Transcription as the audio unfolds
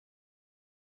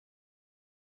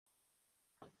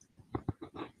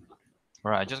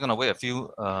All right, I'm just gonna wait a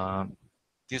few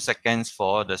seconds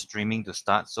for the streaming to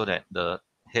start so that the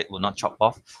head will not chop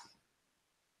off.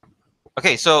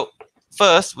 Okay, so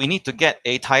first we need to get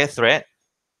a tire thread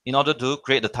in order to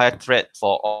create the tire thread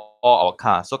for all our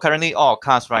cars. So currently all our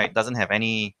cars, right, doesn't have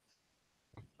anything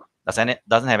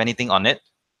on it.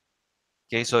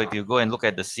 Okay, so if you go and look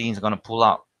at the scene, it's gonna pull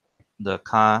out the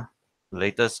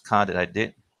latest car that I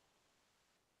did.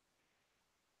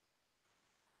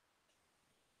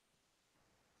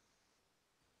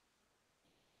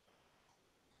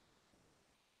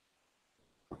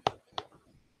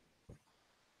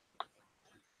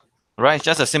 Right, it's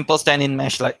just a simple stand-in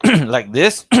mesh like like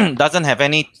this. Doesn't have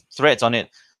any threads on it.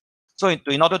 So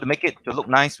in order to make it to look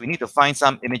nice, we need to find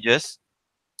some images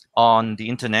on the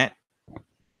internet.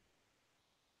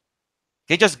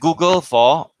 Okay, just Google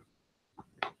for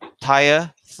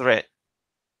tire thread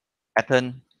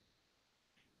pattern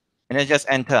and then just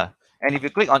enter. And if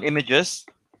you click on images,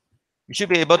 you should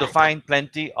be able to find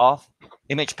plenty of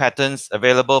image patterns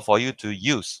available for you to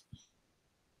use.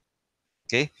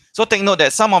 Okay, so take note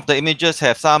that some of the images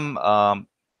have some what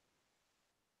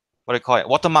do you call it,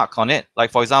 watermark on it.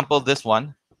 Like for example, this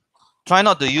one. Try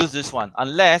not to use this one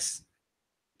unless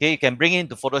you can bring it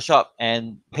into Photoshop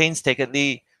and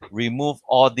painstakingly remove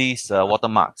all these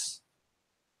watermarks.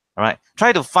 All right,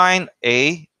 try to find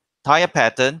a tire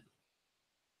pattern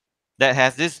that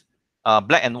has this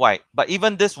black and white. But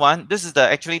even this one, this is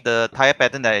actually the tire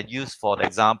pattern that I used for the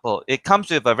example. It comes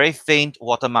with a very faint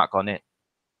watermark on it.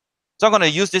 So I'm going to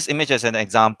use this image as an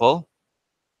example.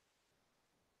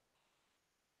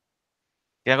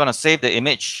 Okay, I'm going to save the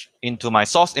image into my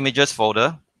source images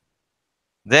folder.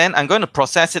 Then I'm going to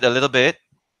process it a little bit.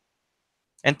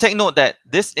 And take note that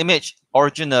this image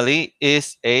originally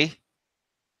is a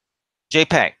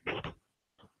JPEG.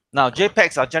 Now,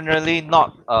 JPEGs are generally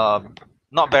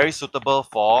not very suitable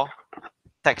for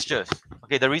textures.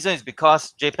 Okay, the reason is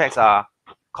because JPEGs are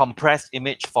compressed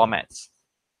image formats.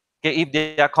 Okay, if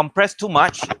they are compressed too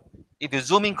much, if you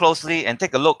zoom in closely and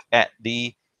take a look at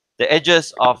the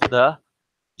edges of the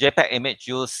JPEG image,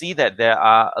 you'll see that there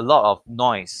are a lot of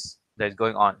noise that's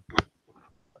going on.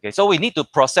 Okay, so we need to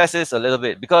process this a little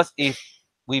bit because if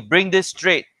we bring this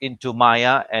straight into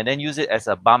Maya and then use it as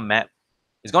a bump map,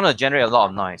 it's going to generate a lot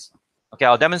of noise. Okay,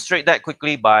 I'll demonstrate that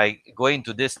quickly by going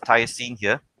to this tire scene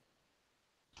here.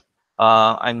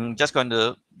 I'm just going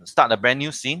to start a brand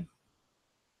new scene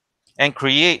and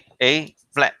create a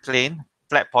flat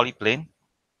polyplane.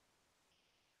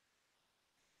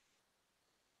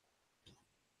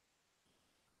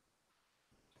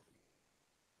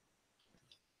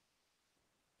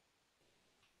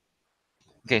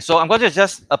 Okay, so I'm going to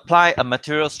just apply a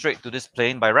material straight to this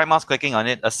plane by right mouse clicking on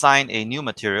it, assign a new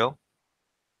material.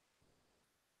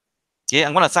 Okay,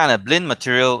 I'm going to assign a blend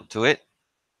material to it.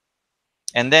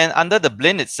 And then under the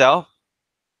blend itself,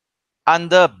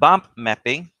 under bump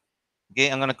mapping, okay,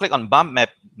 I'm going to click on bump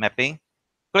mapping,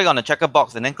 click on the checker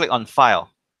box, and then click on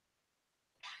file.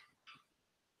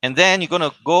 And then you're going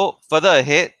to go further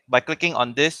ahead by clicking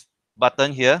on this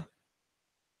button here.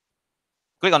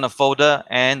 Click on the folder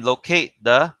and locate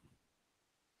the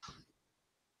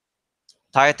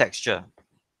tire texture.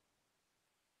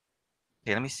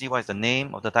 Okay, let me see what is the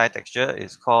name of the tire texture.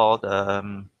 It's called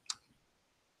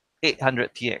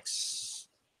 800TX.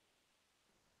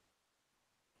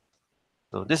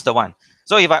 So this is the one.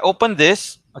 So if I open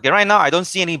this, okay, right now I don't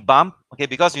see any bump, okay,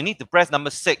 because you need to press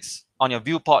number 6 on your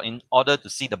viewport in order to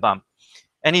see the bump.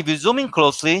 And if you zoom in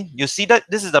closely, you see that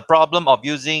this is the problem of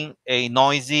using a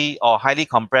noisy or highly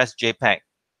compressed JPEG.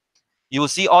 You will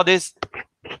see all this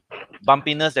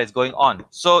bumpiness that's going on.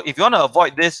 So if you want to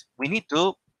avoid this, we need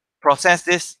to process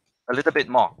this a little bit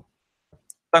more. So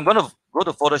I'm going to go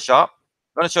to Photoshop.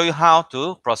 I'm going to show you how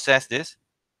to process this.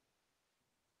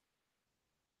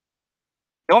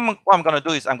 What I'm going to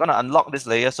do is I'm going to unlock this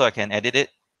layer so I can edit it.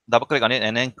 Double click on it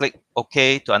and then click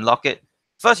OK to unlock it.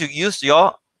 First, you use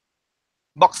your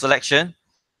box selection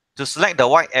to select the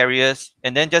white areas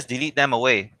and then just delete them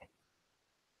away.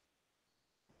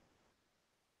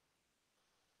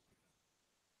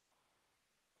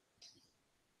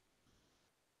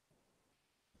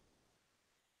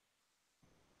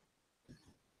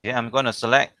 Okay, I'm going to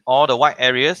select all the white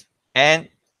areas and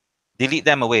delete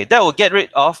them away. That will get rid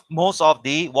of most of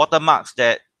the watermarks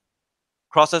that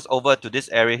crosses over to this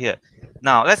area here.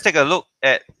 Now, let's take a look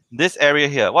at this area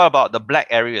here. What about the black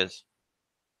areas?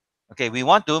 Okay, we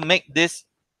want to make this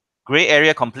gray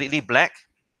area completely black.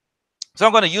 So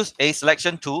I'm going to use a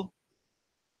selection tool.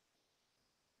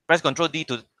 Press Ctrl D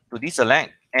to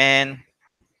deselect. And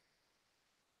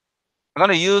I'm going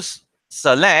to use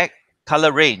select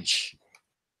color range.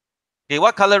 Okay,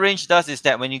 what color range does is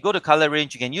that when you go to color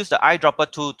range, you can use the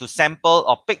eyedropper tool to sample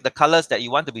or pick the colors that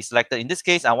you want to be selected. In this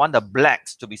case, I want the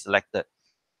blacks to be selected.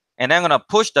 And then I'm going to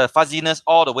push the fuzziness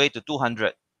all the way to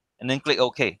 200 and then click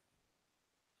OK.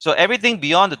 So everything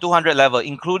beyond the 200 level,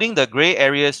 including the gray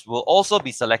areas, will also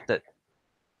be selected.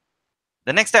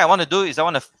 The next thing I want to do is I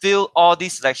want to fill all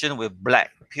these selection with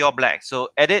black, pure black. So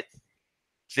edit,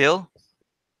 fill,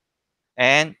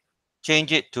 and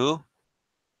change it to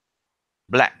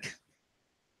black.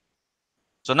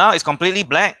 So now it's completely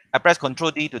black. I press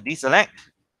Ctrl D to deselect.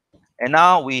 And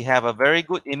now we have a very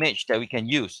good image that we can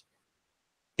use.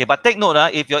 Okay, but take note,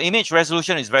 if your image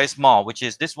resolution is very small, which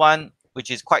is this one, which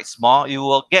is quite small, you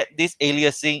will get this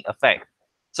aliasing effect.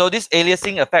 So this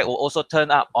aliasing effect will also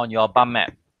turn up on your bump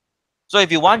map. So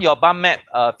if you want your bump map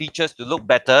features to look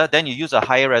better, then you use a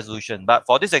higher resolution. But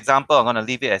for this example, I'm going to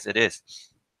leave it as it is.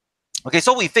 Okay,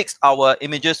 so we fixed our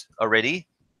images already.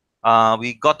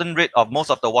 We gotten rid of most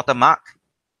of the watermark.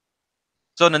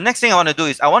 So the next thing I want to do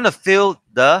is I want to fill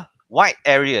the white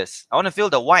areas. I want to fill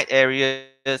the white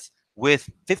areas with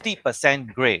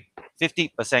 50% gray.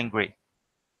 50% gray.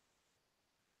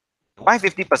 Why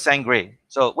 50% gray?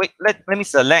 So wait, let me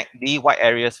select the white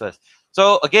areas first.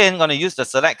 So again, I'm going to use the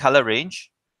select color range.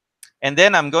 And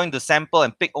then I'm going to sample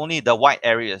and pick only the white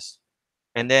areas.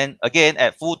 And then again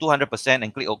at full 200%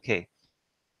 and click OK.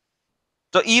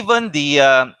 So even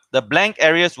the blank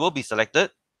areas will be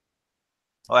selected.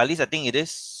 Or at least I think it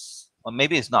is. Or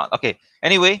maybe it's not. Okay.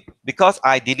 Anyway, because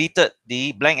I deleted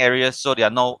the blank areas, so they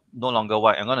are no longer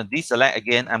white. I'm going to deselect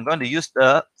again. I'm going to use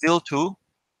the fill tool,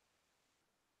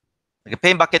 the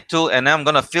paint bucket tool, and then I'm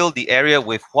going to fill the area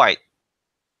with white.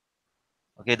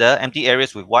 Okay, the empty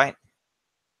areas with white.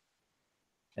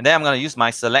 And then I'm going to use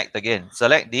my select again.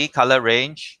 Select the color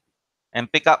range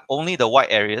and pick up only the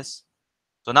white areas.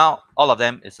 So now all of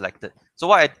them is selected. So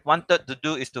what I wanted to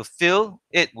do is to fill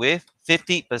it with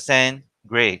 50%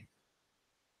 gray.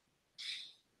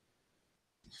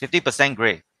 50%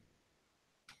 gray.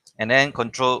 And then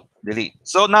Control Delete.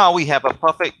 So now we have a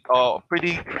perfect or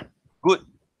pretty good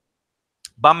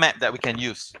bump map that we can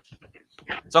use.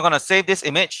 So I'm going to save this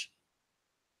image.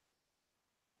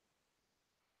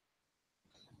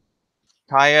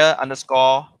 Tire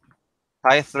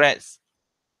threads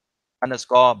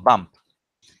underscore bump.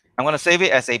 I'm going to save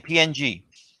it as a PNG.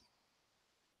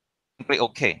 Click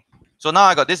OK. So now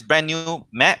I got this brand new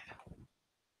map.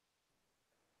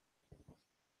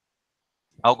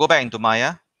 I'll go back into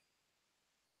Maya.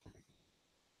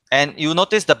 And you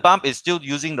notice the bump is still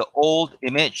using the old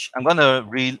image. I'm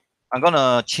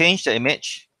gonna change the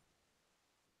image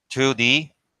to the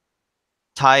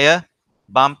tire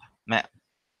bump map.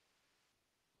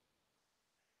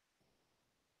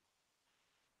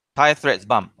 Tire threads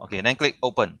bump. Okay, then click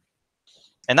open.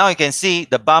 And now you can see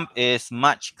the bump is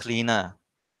much cleaner.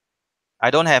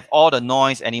 I don't have all the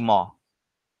noise anymore.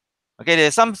 Okay,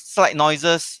 there's some slight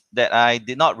noises that I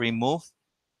did not remove,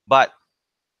 but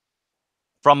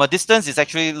from a distance, it's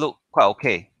actually look quite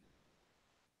okay.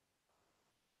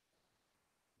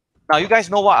 Now you guys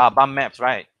know what are bump maps,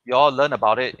 right? You all learn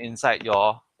about it inside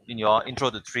in your intro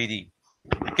to 3D.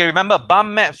 Okay, remember bump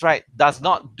maps, right, does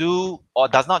not do or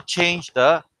does not change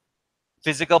the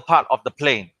physical part of the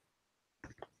plane.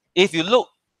 If you look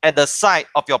at the side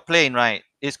of your plane, right,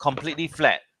 it's completely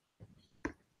flat.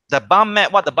 The bump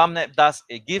map, what the bump map does,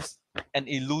 it gives an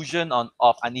illusion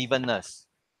of unevenness.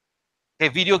 Okay,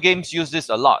 video games use this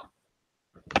a lot.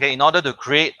 Okay, in order to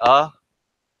create a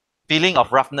feeling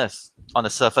of roughness on the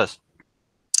surface.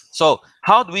 So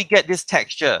how do we get this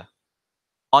texture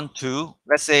onto,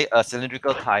 let's say, a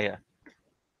cylindrical tire?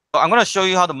 So I'm going to show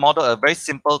you how to model a very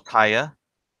simple tire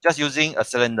just using a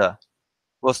cylinder.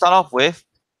 We'll start off with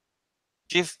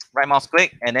Shift right mouse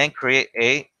click and then create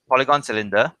a polygon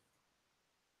cylinder.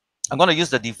 I'm going to use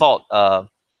the default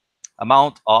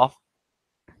amount of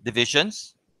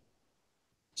divisions.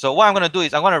 So what I'm going to do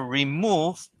is I'm going to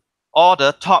remove all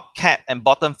the top cap and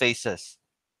bottom faces.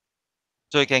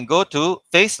 So you can go to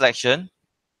face selection,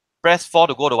 press 4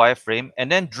 to go to wireframe,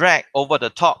 and then drag over the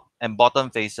top and bottom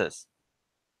faces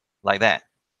like that.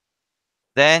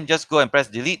 Then just go and press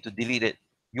delete to delete it.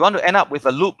 You want to end up with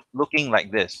a loop looking like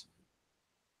this.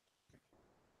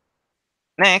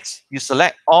 Next, you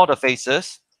select all the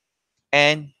faces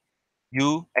and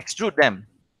you extrude them.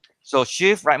 So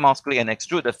shift right mouse click and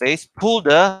extrude the face, pull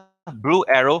the blue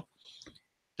arrow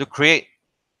to create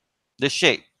the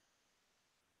shape.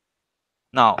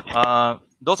 Now,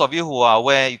 those of you who are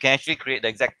aware, you can actually create the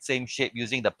exact same shape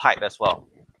using the pipe as well.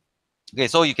 Okay,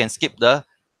 so you can skip the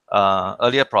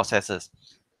earlier processes.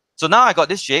 So now I got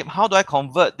this shape. How do I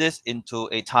convert this into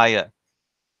a tire?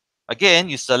 Again,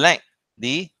 you select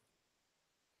the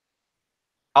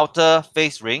outer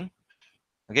face ring.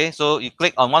 Okay, so you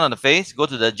click on one of the face, go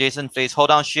to the adjacent face, hold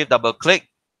down shift, double click.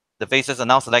 The faces are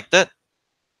now selected.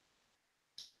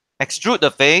 Extrude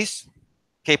the face.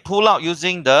 Okay, pull out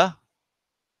using the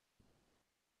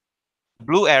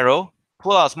blue arrow,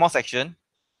 pull out a small section.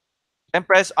 Then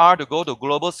press R to go to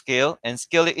global scale and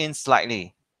scale it in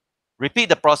slightly. Repeat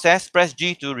the process, press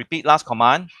G to repeat last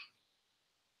command.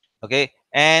 Okay,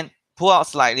 and pull out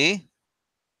slightly.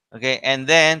 Okay, and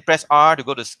then press R to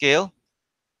go to scale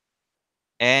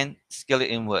and scale it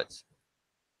inwards.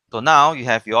 So now you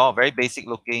have your very basic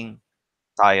looking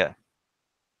tire.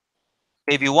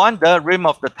 If you want the rim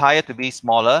of the tire to be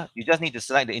smaller, you just need to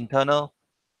select the internal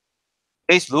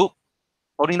face loop,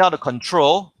 holding down the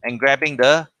control and grabbing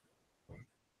the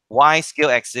Y scale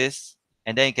axis,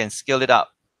 and then you can scale it up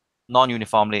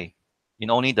non-uniformly in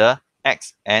only the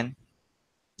X and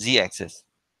Z axis.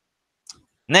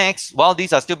 Next, while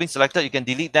these are still being selected, you can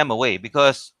delete them away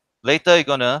because later you're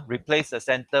gonna replace the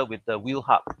center with the wheel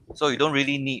hub. So you don't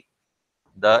really need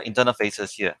the internal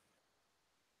faces here.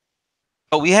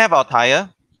 So we have our tire,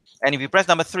 and if you press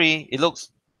number 3, it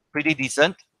looks pretty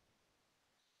decent.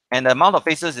 And the amount of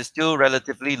faces is still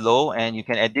relatively low, and you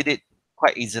can edit it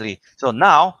quite easily. So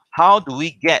now, how do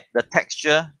we get the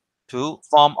texture to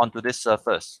form onto this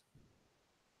surface?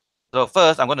 So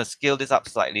first, I'm going to scale this up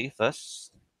slightly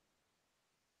first.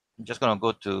 I'm just going to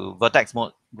go to vertex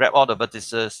mode, grab all the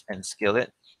vertices and scale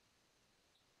it.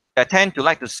 I tend to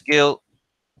like to scale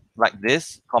like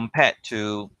this compared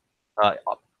to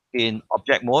in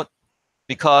object mode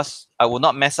because I will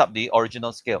not mess up the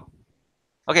original scale.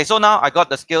 Okay, so now I got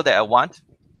the scale that I want.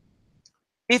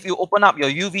 If you open up your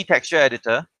UV texture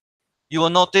editor, you will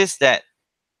notice that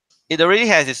it already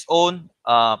has its own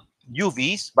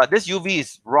UVs, but this UV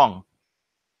is wrong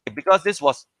because this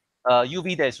was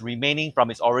UV that is remaining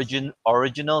from its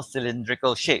original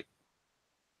cylindrical shape.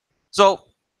 So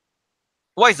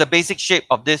what is the basic shape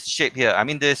of this shape here? I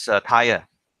mean this tire.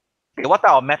 Okay, what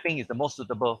type of mapping is the most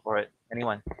suitable for it?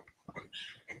 Anyone?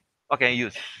 Okay,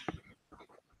 use.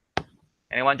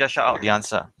 Anyone just shout out the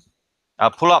answer.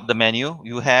 Pull up the menu.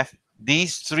 You have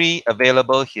these 3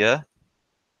 available here.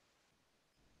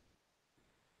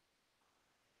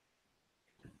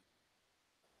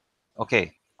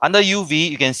 Okay, under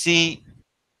UV, you can see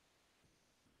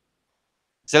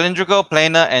cylindrical,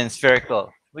 planar, and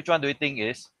spherical. Which one do you think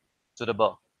is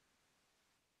suitable?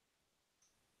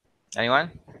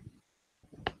 Anyone?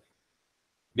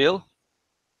 Bill?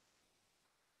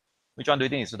 Which one do you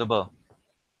think is suitable?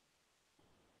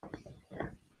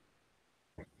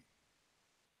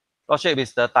 What shape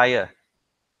is the tire?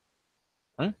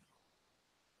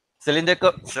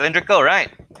 Cylindrical,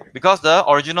 right? Because the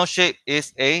original shape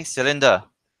is a cylinder.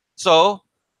 So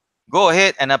go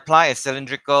ahead and apply a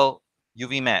cylindrical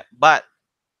UV map. But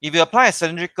if you apply a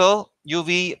cylindrical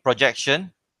UV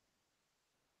projection,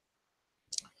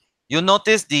 you'll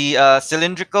notice the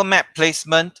cylindrical map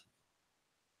placement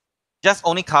just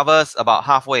only covers about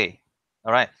halfway.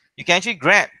 All right. You can actually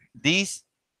grab this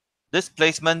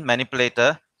placement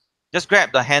manipulator, just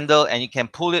grab the handle and you can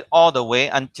pull it all the way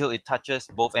until it touches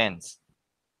both ends.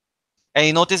 And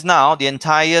you notice now the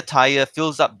entire tire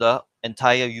fills up the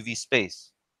entire UV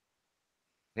space.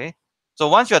 Okay. So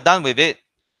once you're done with it,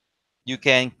 you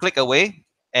can click away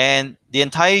and the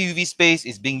entire UV space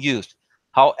is being used.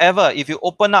 However, if you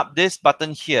open up this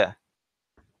button here,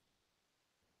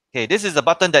 okay, this is the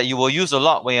button that you will use a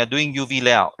lot when you're doing UV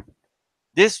layout.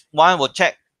 This one will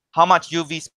check how much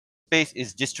UV space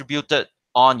is distributed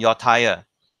on your tire.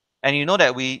 And you know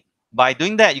that by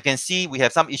doing that, you can see we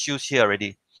have some issues here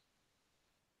already.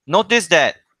 Notice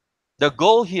that the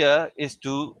goal here is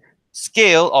to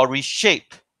scale or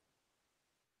reshape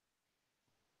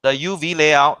the UV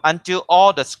layout until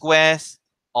all the squares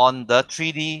on the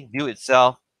 3D view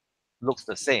itself looks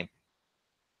the same.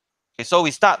 Okay, so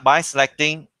we start by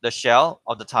selecting the shell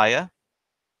of the tire.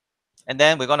 And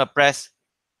then we're going to press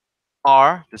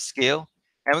R to scale.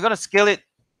 And we're going to scale it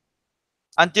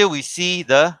until we see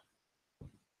the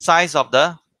size of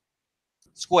the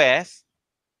squares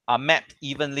are mapped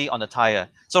evenly on the tire.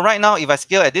 So right now, if I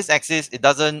scale at this axis, it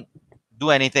doesn't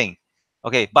do anything.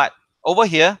 Okay, but over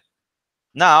here,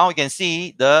 now you can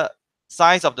see the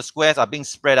size of the squares are being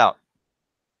spread out.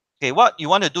 Okay, what you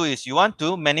want to do is you want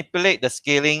to manipulate the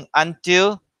scaling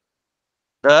until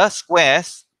the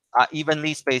squares are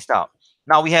evenly spaced out.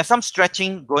 Now we have some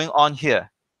stretching going on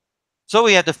here. So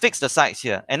we have to fix the sides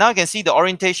here. And now you can see the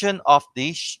orientation of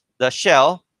the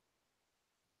shell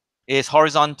is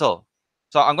horizontal.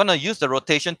 So I'm going to use the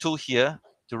rotation tool here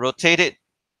to rotate it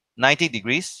 90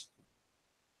 degrees.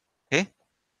 Okay.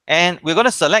 And we're going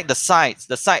to select the sides,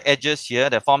 the side edges here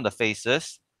that form the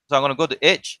faces. So I'm going to go to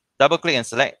edge, double click and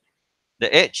select the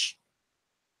edge.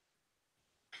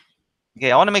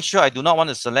 Okay, I want to make sure I do not want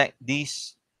to select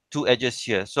these two edges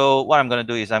here. So what I'm going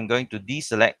to do is I'm going to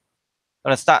deselect. I'm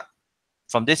going to start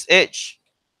from this edge.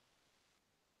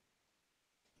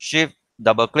 Shift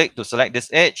double click to select this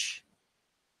edge.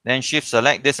 Then shift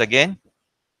select this again.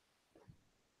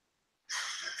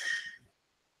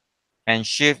 And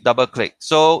shift double click.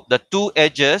 So the two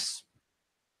edges,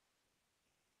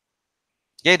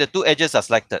 okay, the two edges are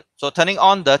selected. So turning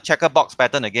on the checker box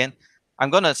pattern again, I'm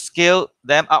going to scale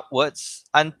them upwards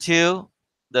until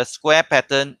the square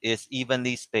pattern is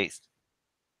evenly spaced.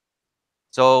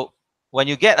 So when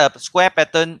you get a square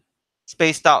pattern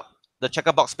spaced out, the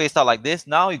checker box spaced out like this,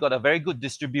 now you got a very good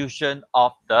distribution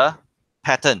of the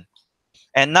pattern.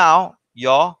 And now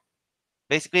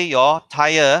basically your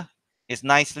tire is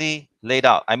nicely laid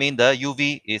out. I mean, the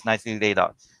UV is nicely laid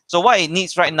out. So what it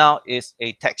needs right now is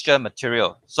a texture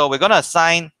material. So we're going to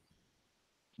assign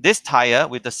this tire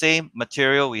with the same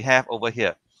material we have over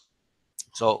here.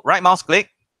 So right mouse click,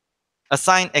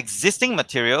 assign existing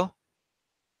material,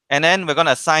 and then we're going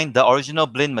to assign the original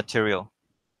blend material.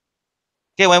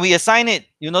 Okay, when we assign it,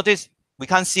 you notice we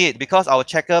can't see it because our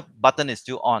checker button is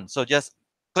still on. So just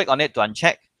click on it to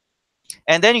uncheck.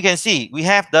 And then you can see we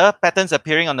have the patterns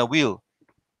appearing on the wheel.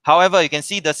 However, you can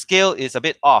see the scale is a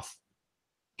bit off.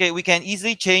 Okay, we can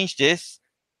easily change this.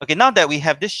 Okay, now that we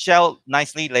have this shell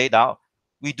nicely laid out,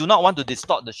 we do not want to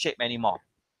distort the shape anymore.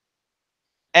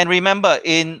 And remember,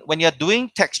 when you're doing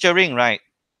texturing, right,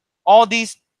 all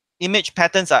these image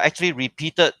patterns are actually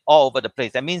repeated all over the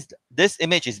place. That means this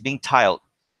image is being tiled.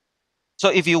 So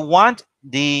if you want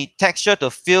the texture to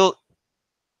fill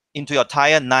into your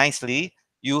tire nicely,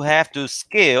 you have to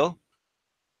scale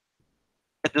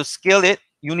it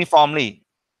uniformly,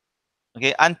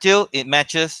 okay, until it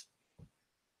matches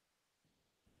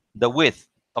the width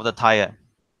of the tire.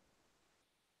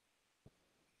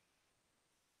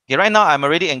 Okay, right now I'm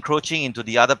already encroaching into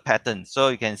the other pattern, so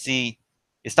you can see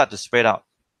it start to spread out.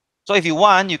 So if you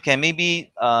want, you can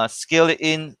maybe scale it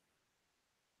in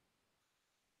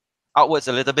outwards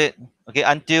a little bit, okay,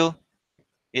 until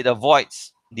it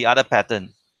avoids the other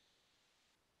pattern.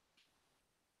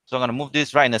 So I'm going to move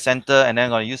this right in the center, and then I'm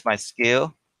going to use my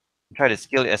scale, try to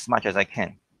scale it as much as I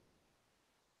can.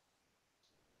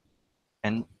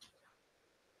 And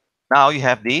now you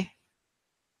have the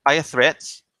tire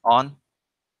threads on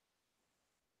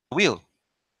the wheel.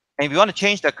 And if you want to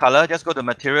change the color, just go to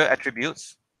material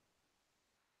attributes.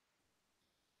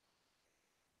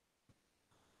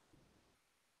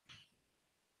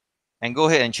 And go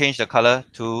ahead and change the color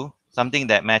to something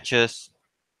that matches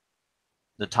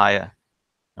the tire.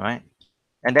 All right.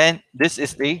 And then this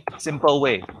is the simple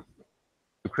way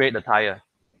to create the tire.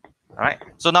 All right.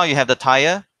 So now you have the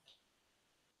tire.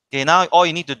 Okay, now all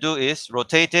you need to do is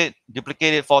rotate it,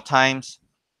 duplicate it 4 times,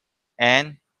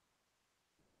 and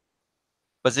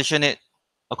position it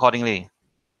accordingly.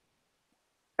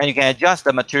 And you can adjust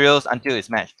the materials until it's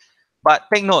matched. But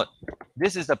take note,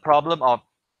 this is the problem of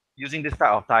using this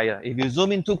type of tire. If you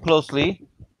zoom in too closely,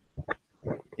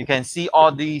 you can see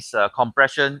all these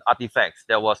compression artifacts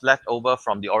that was left over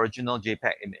from the original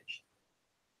JPEG image.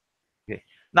 Okay.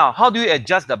 Now, how do you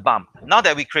adjust the bump? Now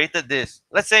that we created this,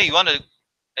 let's say you want to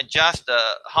adjust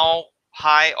how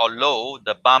high or low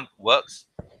the bump works.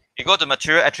 You go to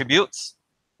material attributes.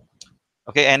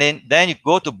 Okay, and then you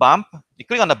go to bump. You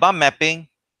click on the bump mapping.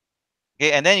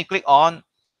 Okay, and then you click on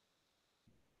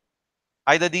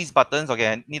either these buttons.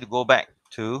 Okay, I need to go back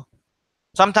to.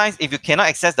 Sometimes if you cannot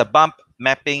access the bump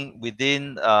mapping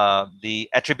within the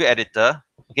attribute editor,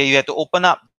 okay, you have to open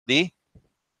up the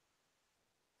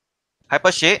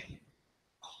Hypershade,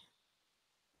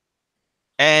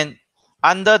 and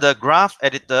under the graph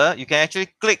editor, you can actually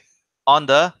click on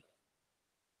the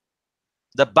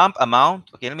bump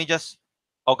amount. Okay, let me just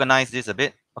organize this a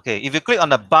bit. Okay, if you click on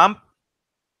the bump,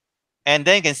 and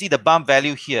then you can see the bump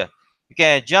value here. You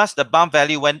can adjust the bump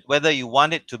value whether you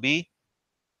want it to be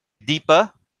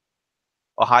deeper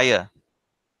or higher.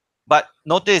 But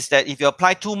notice that if you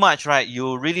apply too much, right,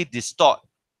 you really distort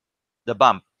the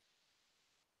bump.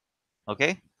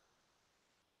 Okay.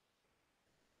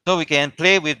 So we can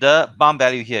play with the bump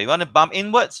value here. You want to bump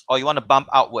inwards or you want to bump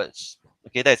outwards?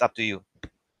 Okay, that is up to you.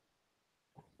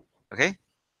 Okay.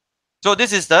 So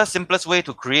this is the simplest way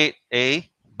to create a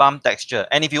bump texture.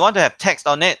 And if you want to have text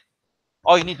on it,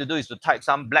 all you need to do is to type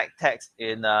some black text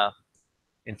in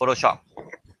Photoshop.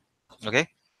 Okay.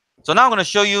 So now I'm going to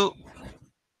show you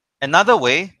another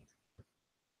way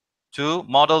to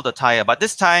model the tire, but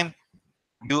this time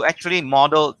you actually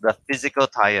model the physical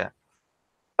tire.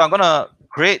 So I'm going to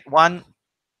create one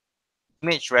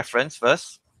image reference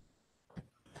first.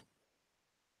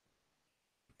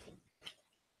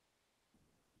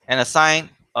 and assign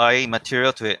a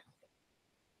material to it.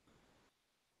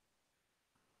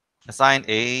 Assign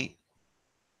a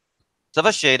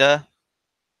surface shader,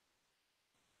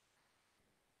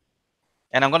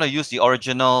 and I'm going to use the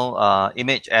original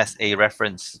image as a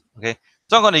reference. Okay,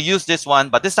 so I'm going to use this one,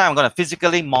 but this time I'm going to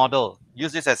physically model.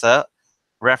 Use this as a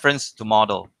reference to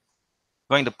model.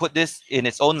 Going to put this in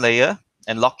its own layer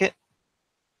and lock it.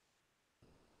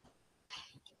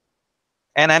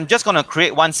 And I'm just going to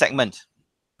create one segment.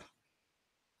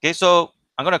 Okay, so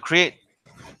I'm going to create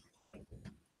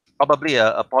probably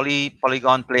a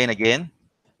polygon plane again.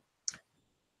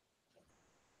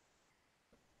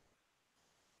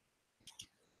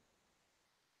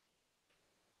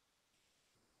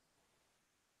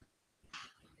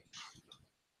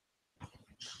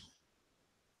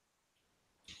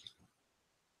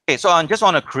 Okay, so I just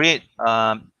want to create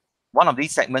one of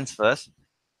these segments first.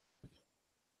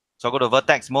 So I go to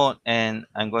vertex mode and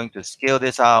I'm going to scale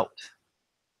this out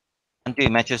until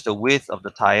it matches the width of the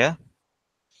tire.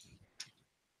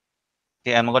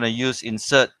 Okay, I'm going to use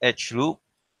insert edge loop.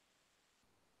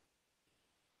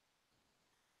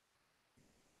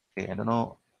 Okay, I don't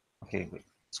know. Okay, wait.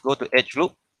 Let's go to edge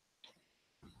loop.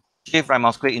 Shift right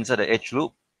mouse click, insert the edge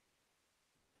loop.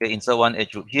 Okay, insert one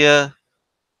edge loop here,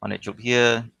 one edge loop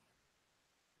here,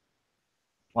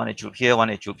 one edge loop here, one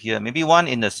edge loop here. Maybe one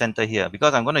in the center here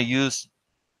because I'm going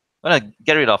to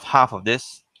get rid of half of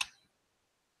this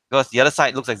because the other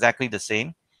side looks exactly the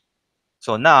same.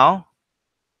 So now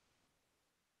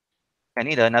I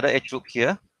need another edge loop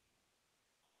here.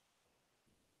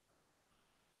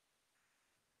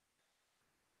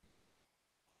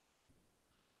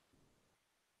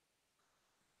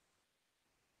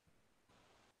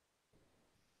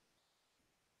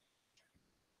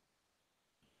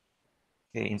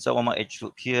 Okay, insert one more edge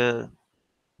loop here.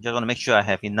 Just want to make sure I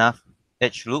have enough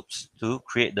edge loops to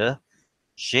create the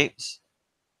shapes.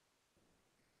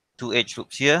 2 edge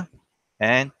loops here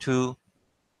and 2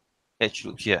 edge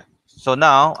loops here. So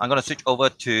now I'm going to switch over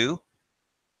to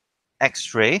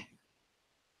X-ray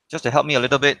just to help me a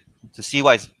little bit to see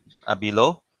what is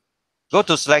below. Go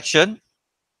to selection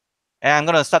and I'm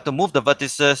going to start to move the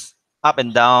vertices up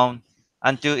and down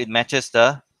until it matches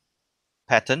the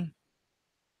pattern.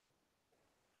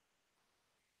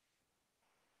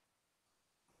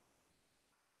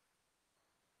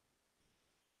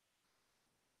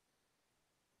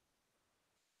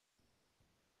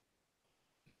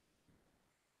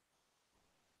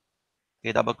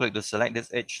 Okay, double click to select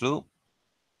this edge loop.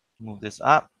 Move this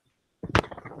up.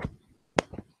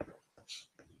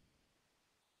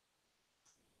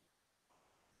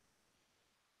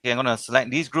 Okay, I'm going to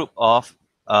select this group of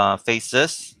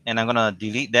faces and I'm going to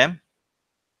delete them.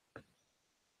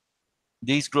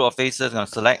 These group of faces, I'm going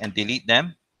to select and delete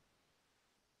them.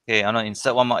 Okay, I'm going to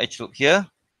insert one more edge loop here.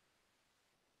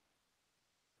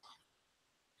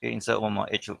 Okay, insert one more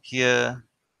edge loop here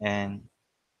and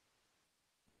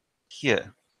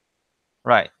here.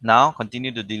 Right, now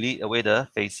continue to delete away the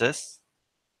faces.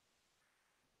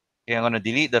 Okay, I'm going to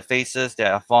delete the faces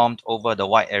that are formed over the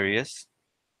white areas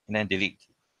and then delete.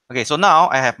 Okay, so now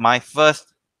I have my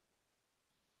first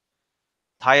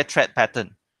tire tread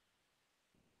pattern.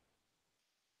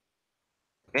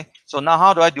 Okay, so now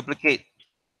how do I duplicate?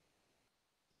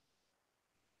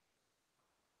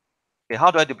 Okay,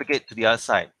 how do I duplicate to the other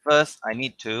side? First, I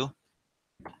need to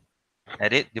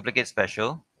edit, duplicate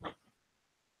special.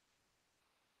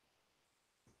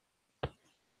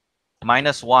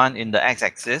 -1 in the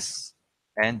x-axis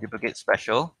and duplicate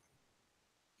special.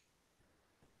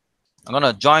 I'm going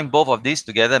to join both of these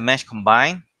together, mesh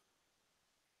combine.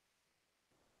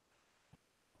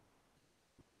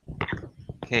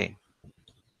 Okay.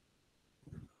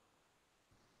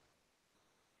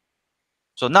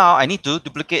 So now I need to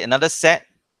duplicate another set.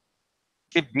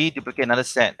 Shift D, duplicate another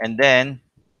set, and then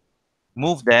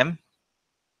move them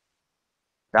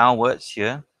downwards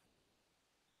here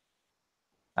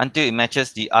until it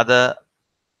matches the other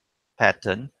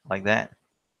pattern like that.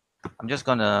 I'm just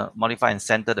going to modify and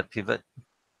center the pivot.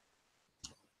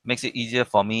 Makes it easier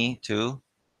for me to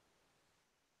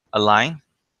align.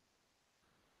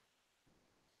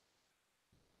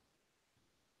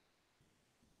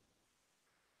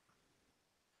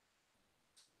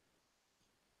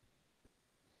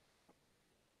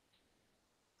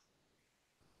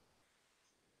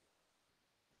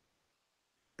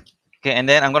 Okay, and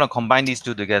then I'm going to combine these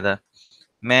two together.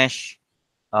 Mesh,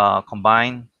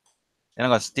 combine, and I'm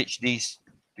going to stitch these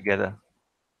together.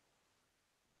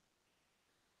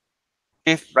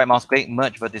 Shift right mouse click,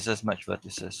 merge vertices, merge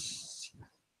vertices.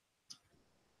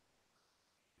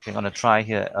 Okay, I'm going to try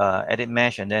here, edit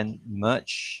mesh and then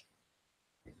merge.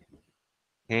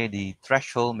 Okay, the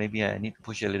threshold, maybe I need to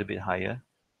push it a little bit higher.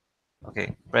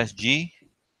 Okay, press G.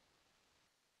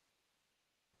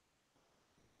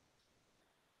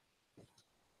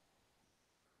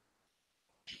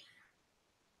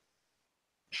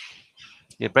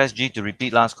 Okay, press G to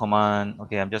repeat last command.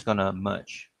 Okay, I'm just gonna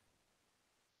merge.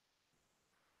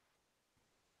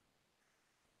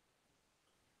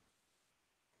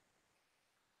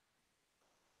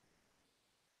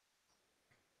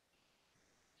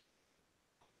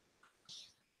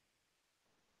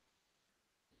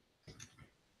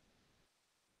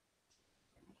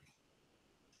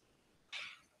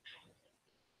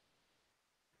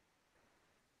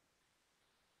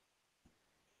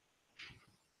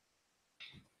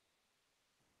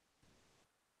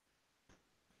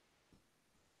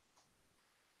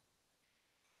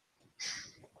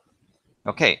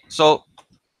 Okay, so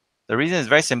the reason is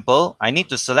very simple. I need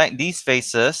to select these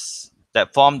faces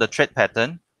that form the thread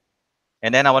pattern,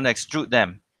 and then I want to extrude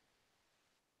them.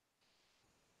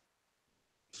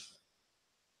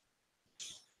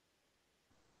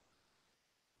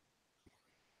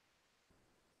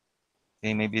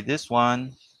 Okay, maybe this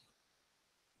one.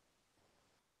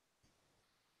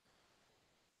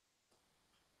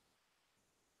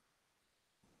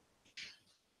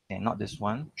 Okay, not this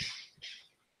one.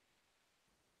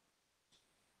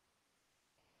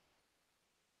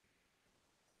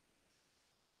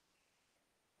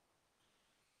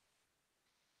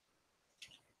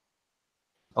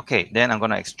 Okay, then I'm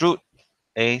going to extrude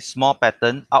a small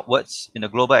pattern upwards in the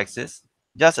global axis,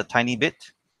 just a tiny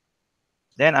bit.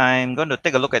 Then I'm going to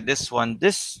take a look at this one.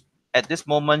 At this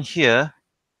moment here,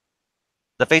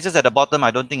 the faces at the bottom,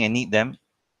 I don't think I need them.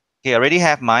 Okay, I already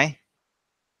have my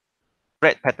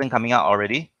thread pattern coming out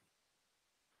already.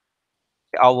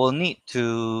 I will need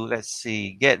to, let's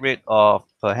see, get rid of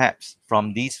perhaps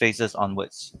from these faces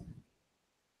onwards.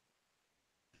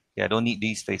 Yeah, I don't need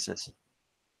these faces.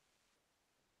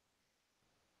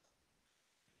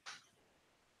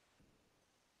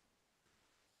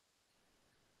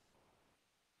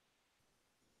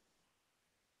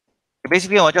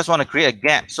 Basically, I just want to create a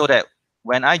gap so that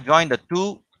when I join the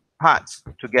two parts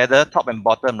together, top and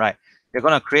bottom, right, they're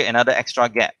going to create another extra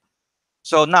gap.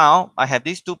 So now I have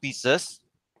these two pieces,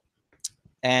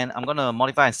 and I'm going to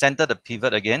modify and center the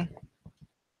pivot again.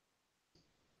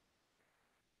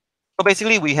 So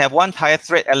basically, we have one tire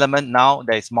thread element now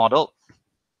that is modeled.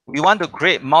 We want to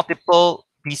create multiple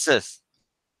pieces.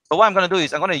 So what I'm going to do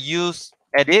is I'm going to use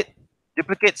edit,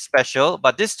 duplicate special,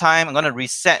 but this time I'm going to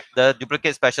reset the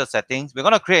duplicate special settings. We're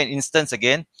going to create an instance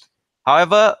again.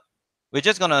 However, we're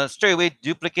just going to straight away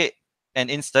duplicate an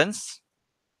instance.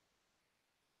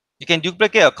 You can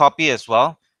duplicate a copy as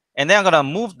well. And then I'm going to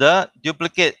move the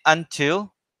duplicate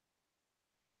until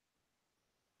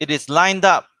it is lined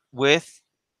up with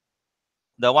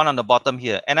the one on the bottom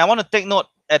here. And I want to take note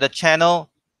at the channel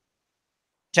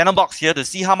box here to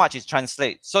see how much it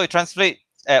translates. So it translates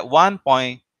at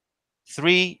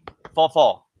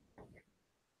 1.344.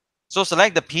 So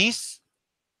select the piece,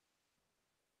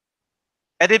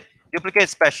 edit duplicate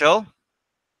special,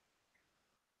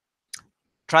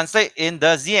 translate in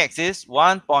the z-axis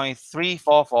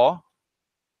 1.344,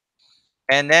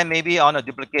 and then maybe on a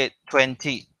duplicate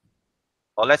 20,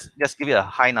 or let's just give it a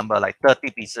high number like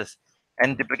 30 pieces,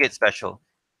 and duplicate special.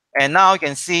 And now you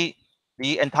can see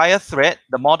the entire thread,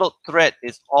 the model thread,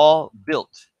 is all built.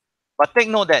 But take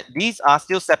note that these are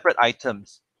still separate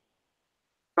items.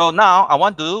 So now I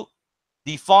want to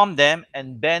deform them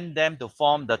and bend them to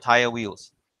form the tire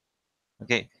wheels.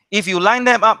 Okay, if you line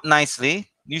them up nicely,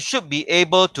 you should be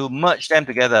able to merge them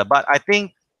together. But I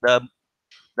think the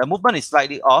movement is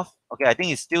slightly off. Okay, I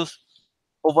think it's still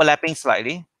overlapping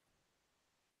slightly.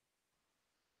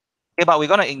 Okay, but we're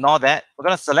going to ignore that. We're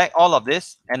going to select all of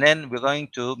this, and then we're going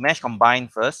to mesh combine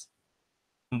first.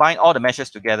 Combine all the meshes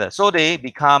together so they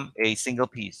become a single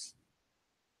piece.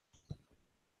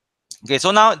 Okay,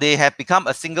 so now they have become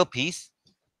a single piece.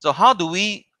 So how do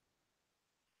we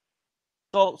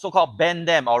so-called bend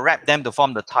them or wrap them to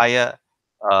form the tire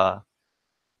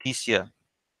piece here?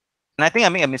 And I think I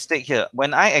made a mistake here.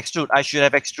 When I extrude, I should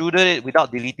have extruded it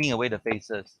without deleting away the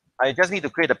faces. I just need to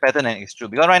create a pattern and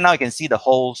extrude, because right now you can see the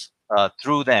holes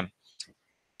through them.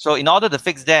 So in order to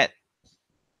fix that,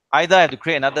 either I have to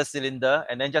create another cylinder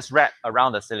and then just wrap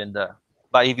around the cylinder.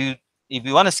 But if you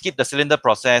want to skip the cylinder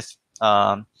process,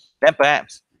 then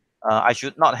perhaps I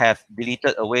should not have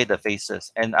deleted away the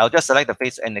faces, and I'll just select the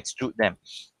face and extrude them.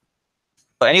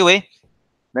 But anyway,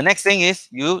 the next thing is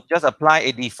you just apply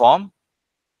a deform,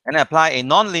 and apply a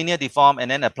non-linear deform,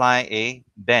 and then apply a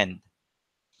bend.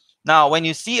 Now, when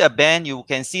you see a bend, you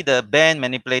can see the bend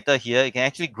manipulator here. You can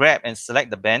actually grab and select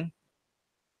the bend.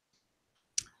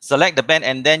 select the bend,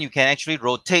 and then you can actually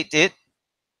rotate it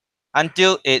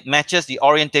until it matches the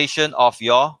orientation of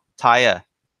your tire.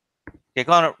 Okay,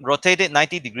 go on, rotate it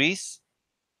 90 degrees.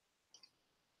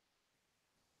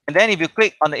 And then if you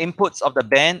click on the inputs of the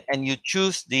bend and you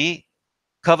choose the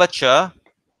curvature,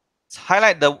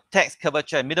 highlight the text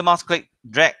curvature, middle mouse click,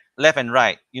 drag left and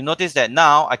right. You notice that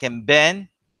now I can bend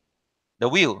the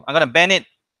wheel. I'm going to bend it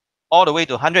all the way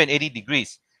to 180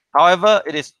 degrees. However,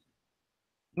 it is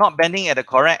not bending at the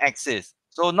correct axis.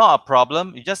 So not a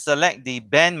problem. You just select the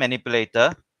bend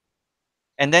manipulator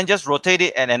and then just rotate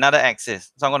it at another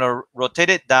axis. So I'm going to rotate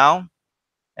it down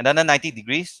another 90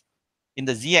 degrees in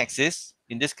the Z axis,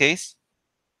 in this case.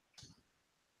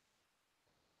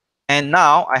 And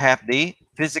now I have the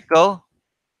physical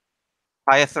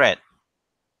tire thread.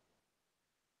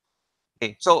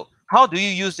 Okay, so how do you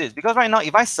use this? Because right now,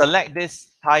 if I select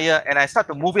this tire and I start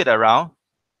to move it around,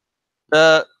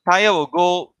 the tire will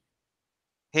go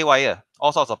haywire,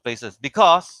 all sorts of places,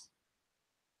 because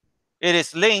it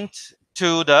is linked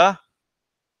to the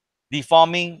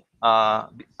deforming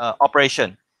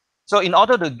operation. So in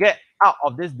order to get out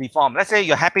of this deform, let's say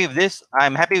you're happy with this,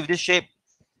 I'm happy with this shape,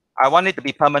 I want it to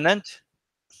be permanent.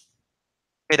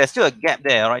 Okay, there's still a gap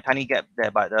there, right? Tiny gap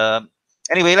there, but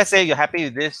anyway, let's say you're happy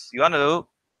with this, you want to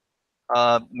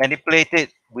manipulate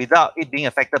it without it being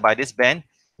affected by this bend.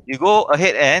 You go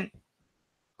ahead and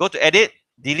go to edit,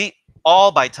 delete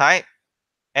all by type,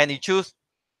 and you choose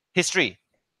history.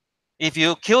 If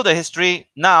you kill the history,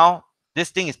 now this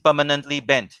thing is permanently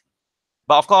bent.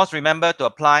 But of course, remember to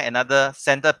apply another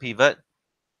center pivot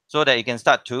so that you can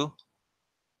start to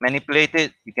manipulate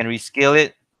it. You can rescale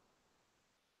it.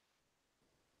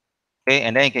 Okay,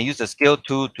 and then you can use the scale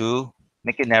tool to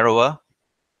make it narrower.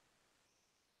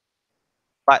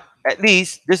 But at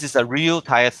least this is a real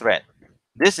tire thread.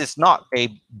 This is not a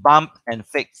bump and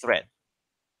fake thread.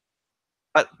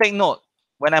 But take note,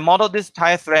 when I modeled this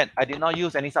tire thread, I did not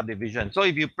use any subdivision. So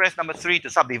if you press number 3 to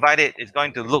subdivide it, it's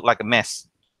going to look like a mess.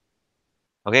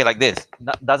 Okay, like this.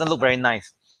 That doesn't look very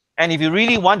nice. And if you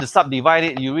really want to subdivide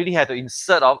it, you really have to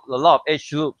insert a lot of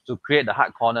edge loops to create the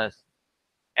hard corners.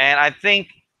 And I think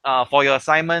for your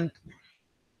assignment,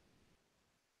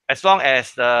 as long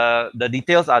as the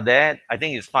details are there, I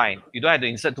think it's fine. You don't have to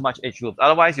insert too much edge loops.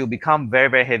 Otherwise, you'll become very,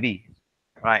 very heavy,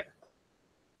 right?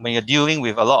 When you're dealing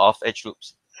with a lot of edge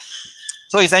loops.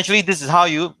 So essentially, this is how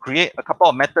you create a couple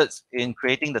of methods in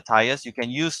creating the tires. You can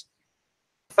use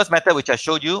the first method, which I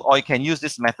showed you, or you can use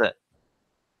this method.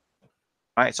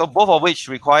 Right, so both of which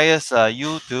requires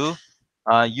you to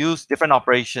use different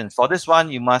operations. For this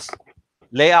one, you must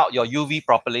lay out your UV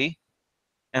properly.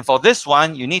 And for this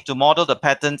one, you need to model the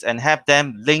patterns and have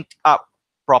them linked up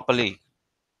properly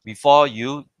before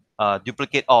you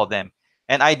duplicate all of them.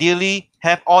 And ideally,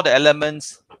 have all the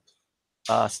elements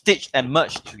stitched and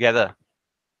merged together.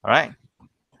 All right.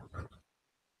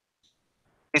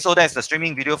 Okay, so that's the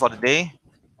streaming video for today.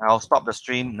 I'll stop the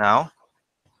stream now.